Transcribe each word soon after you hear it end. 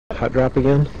hot drop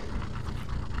again?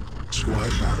 Squad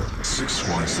battle. 6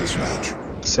 squads this match.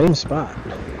 Same spot.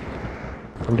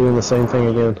 I'm doing the same thing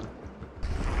again.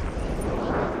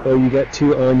 Oh, you got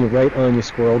 2 on you, right on you,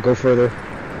 Squirrel. Go further.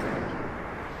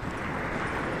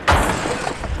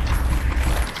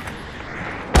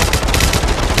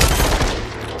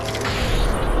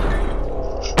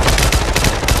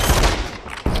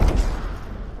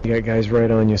 You got guys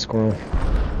right on you, Squirrel.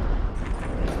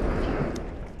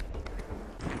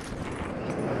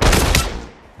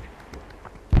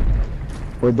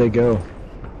 Where'd they go?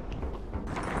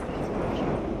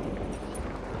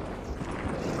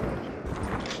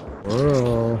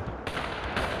 Whoa.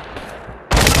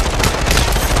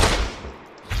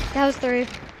 That was 3.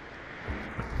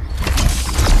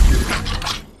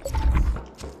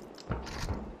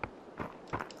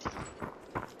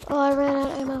 Oh, I ran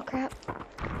out of ammo, crap.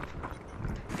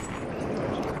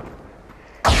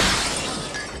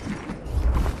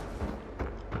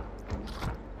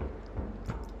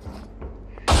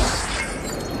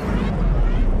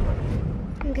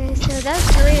 Okay, so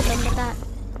that's 3 of them, but that,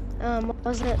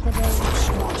 wasn't the big.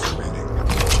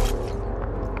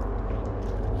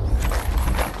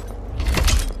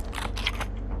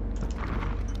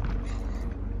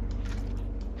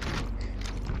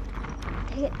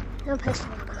 Dang it, no pistol.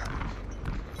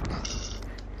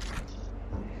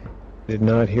 Did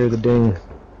not hear the ding.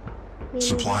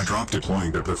 Supply drop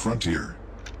deploying at the frontier.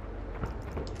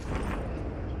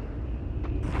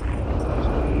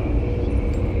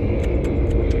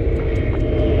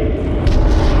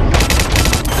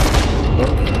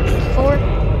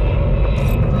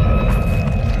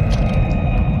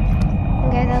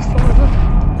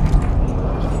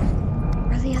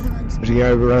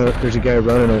 There's a guy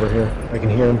running over here. I can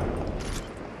hear him.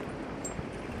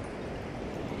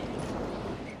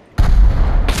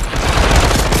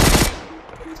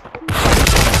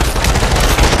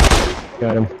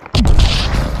 Got him.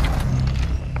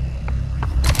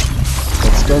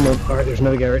 That's still no. Alright, there's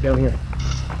another guy right down here.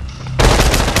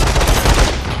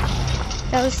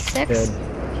 That was 6. Dead.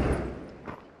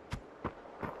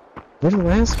 Where's the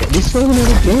last guy? We still have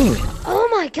another game. Oh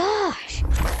my gosh!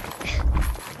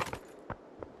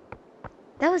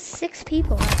 That was 6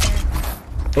 people out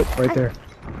there. Oh, right there.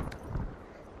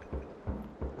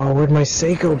 Oh, where'd my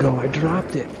Seiko go? I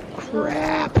dropped it.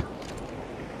 Crap.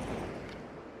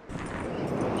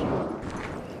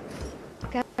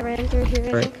 Got ran through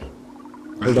here, I think.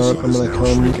 Hold on, I'm gonna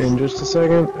come in just a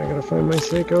second. I gotta find my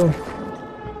Seiko.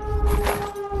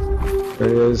 There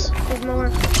it is. There's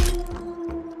more.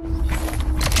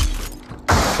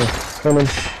 Okay, coming.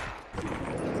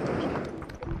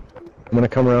 I'm gonna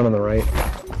come around on the right.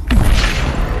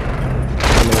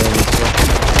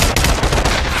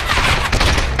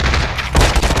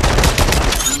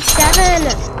 7!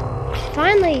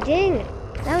 Finally, dang!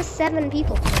 That was 7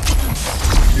 people.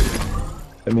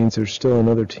 That means there's still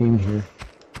another team here.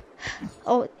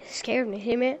 Oh, it scared me,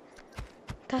 hey man.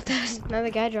 Thought that was another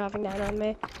guy dropping down on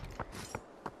me.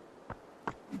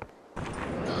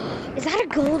 Is that a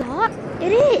gold hawk?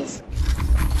 It is!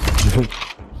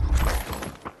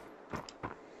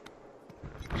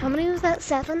 How many was that?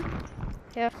 7?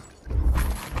 Yeah.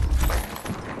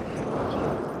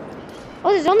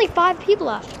 Oh, there's only 5 people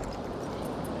left.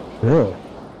 No.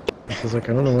 This is like,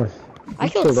 I don't know where. I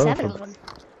killed 7 of them.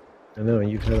 I know,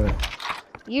 you had a...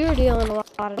 You were dealing a lot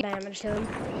of damage to them.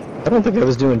 I don't think I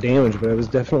was doing damage, but I was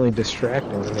definitely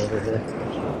distracting them over here.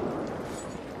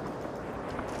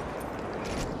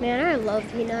 Man, I love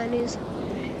P90s.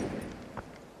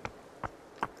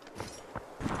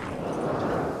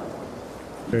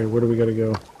 Okay, where do we gotta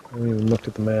go? I haven't even looked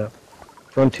at the map.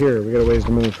 Frontier, we got a ways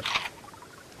to move.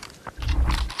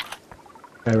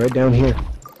 Alright, right down here.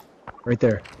 Right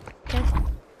there. Okay.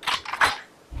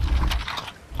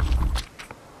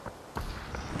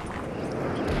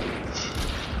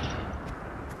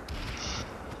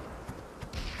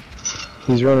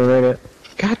 He's running right at...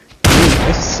 God, dude,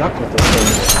 I suck with this thing.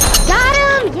 Got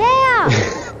him! Yeah!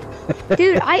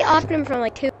 Dude, I offed him from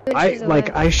like 2 inches away.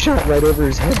 I shot right over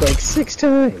his head like 6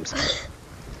 times.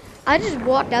 I just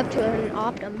walked up to him and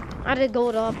offed him. I did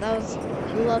gold off. That was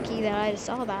lucky that I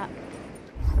saw that.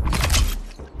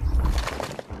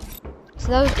 So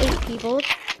that was 8 people.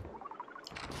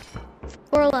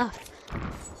 4 left.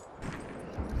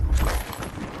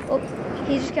 Oh,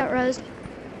 he just got rosed.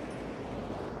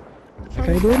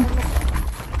 Okay, did?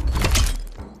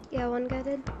 Yeah, one guy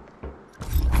did.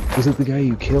 Was it the guy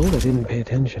you killed? I didn't pay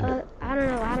attention. I don't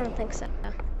know. I don't think so.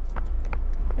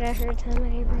 But I heard how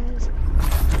many bros. Is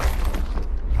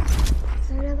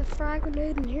there another frag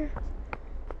grenade in here?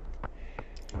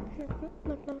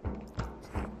 Look.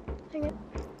 Hang it.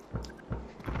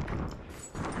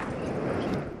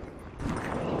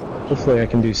 Hopefully I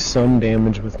can do some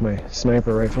damage with my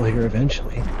sniper rifle here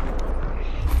eventually.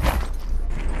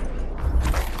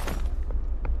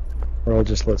 Or I'll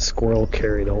just let Squirrel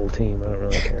carry the whole team, I don't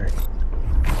really care.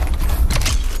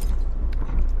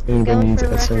 Anybody needs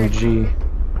SMG.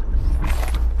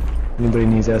 Anybody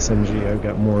needs SMG, I've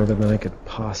got more of it than I could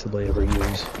possibly ever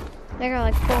use. I got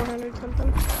like 400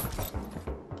 something.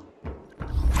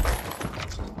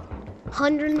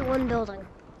 101 building.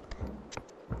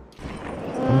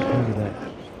 Look at that.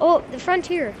 Oh, the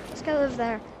frontier. This guy lives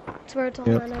there. That's where it's all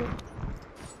Yep. run out.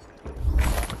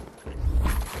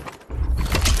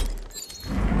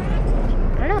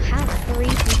 I don't know how 3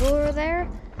 people were there.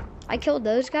 I killed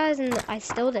those guys and I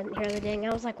still didn't hear the ding.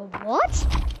 I was like, what?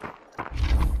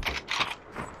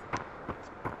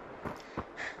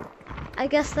 I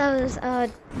guess that was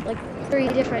like 3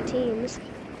 different teams.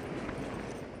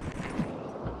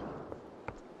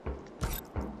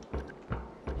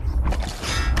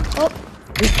 Oh.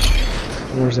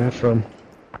 Where's that from?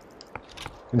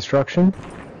 Construction?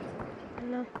 I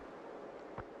don't know.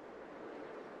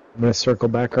 I'm gonna circle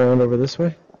back around over this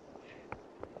way.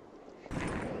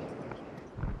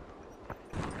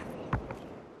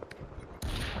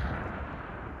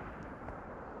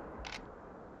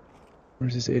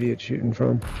 Where's this idiot shooting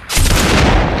from?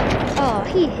 Oh,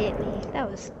 he hit me. That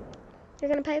was... You're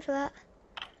gonna pay for that?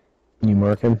 Can you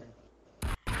mark him? Oh,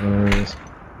 there he is.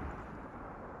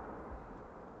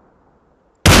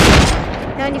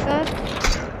 95.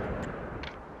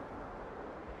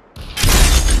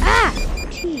 Ah!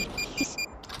 Jeez.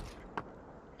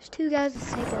 There's 2 guys with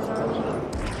snipers on me.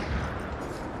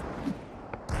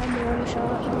 I'm one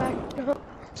shot. I'm back. No.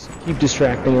 Keep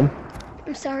distracting him.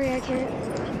 I'm sorry, I can't.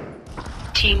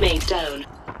 Teammate down.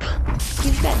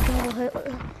 You've got double hit.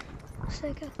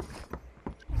 Sicko.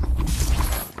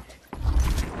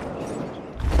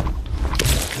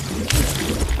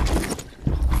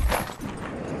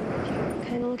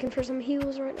 Kinda looking for some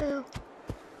heals right now.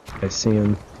 I see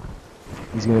him.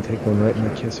 He's gonna take one right in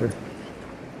the kisser.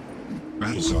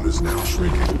 Battle zone is now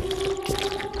shrinking.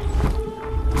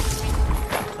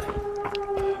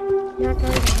 Not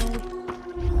going to him.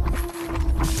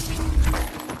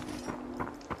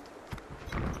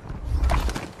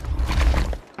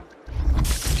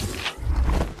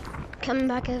 Coming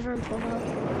back over and pull up.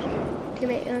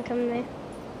 Teammate, come to me.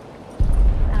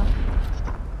 Ow.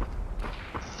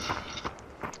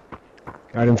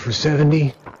 Got him for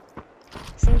 70.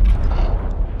 See?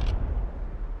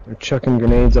 They're chucking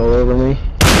grenades all over me.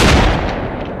 I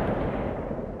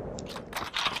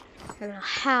don't know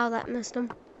how that missed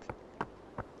him.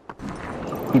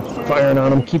 Keep firing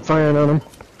on him. Keep firing on him.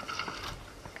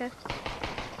 Okay.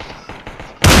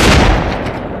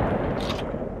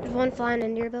 There's one flying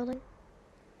into your building.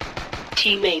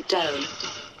 Teammate down.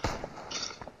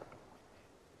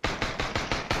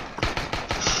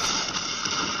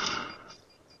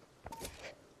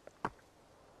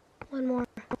 One more.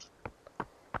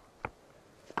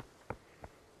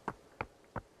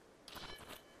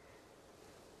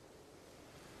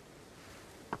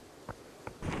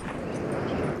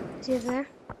 Is he over there?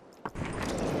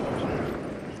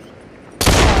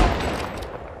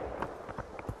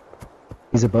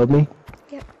 He's above me.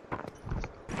 Yep.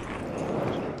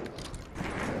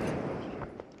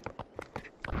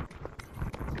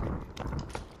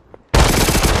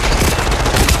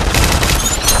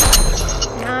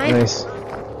 Nice.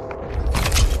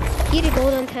 You get a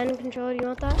gold on 10 control. Do you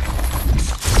want that?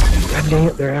 God dang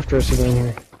it, they're after us again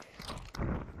here.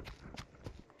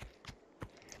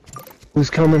 Who's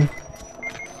coming?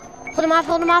 Hold him off,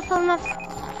 hold him off, hold him off.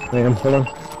 I am, hold on.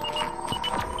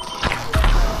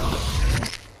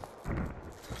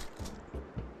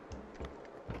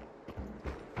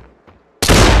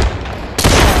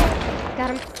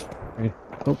 Got him. Right.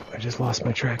 Oh, I just lost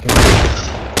my tracking.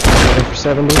 Got him for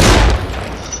 70.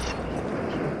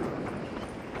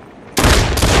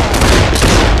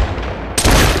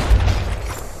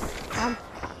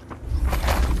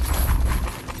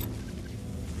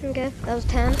 Okay, that was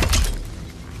 10.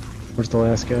 Where's the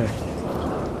last guy?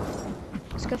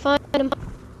 Let's go find him.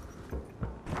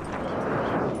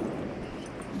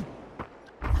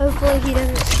 Hopefully he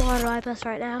doesn't squad wipe us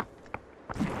right now.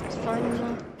 Let's find him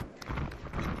though.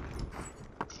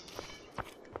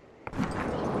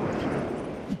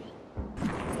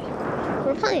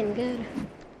 We're playing good.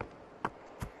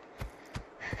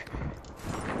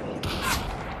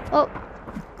 Oh,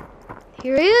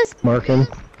 here he is. Mark him.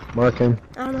 Mark him.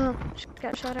 I don't know. Just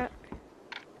got shot at.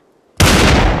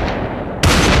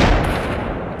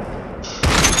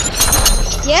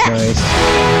 Yes! Nice.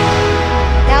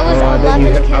 That was Oh,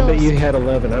 11 kills. I bet you had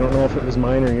 11. I don't know if it was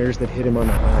mine or yours that hit him on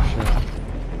the last shot.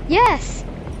 Yes!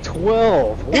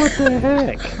 12. What the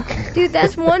heck? Dude,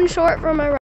 that's one short from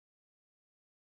my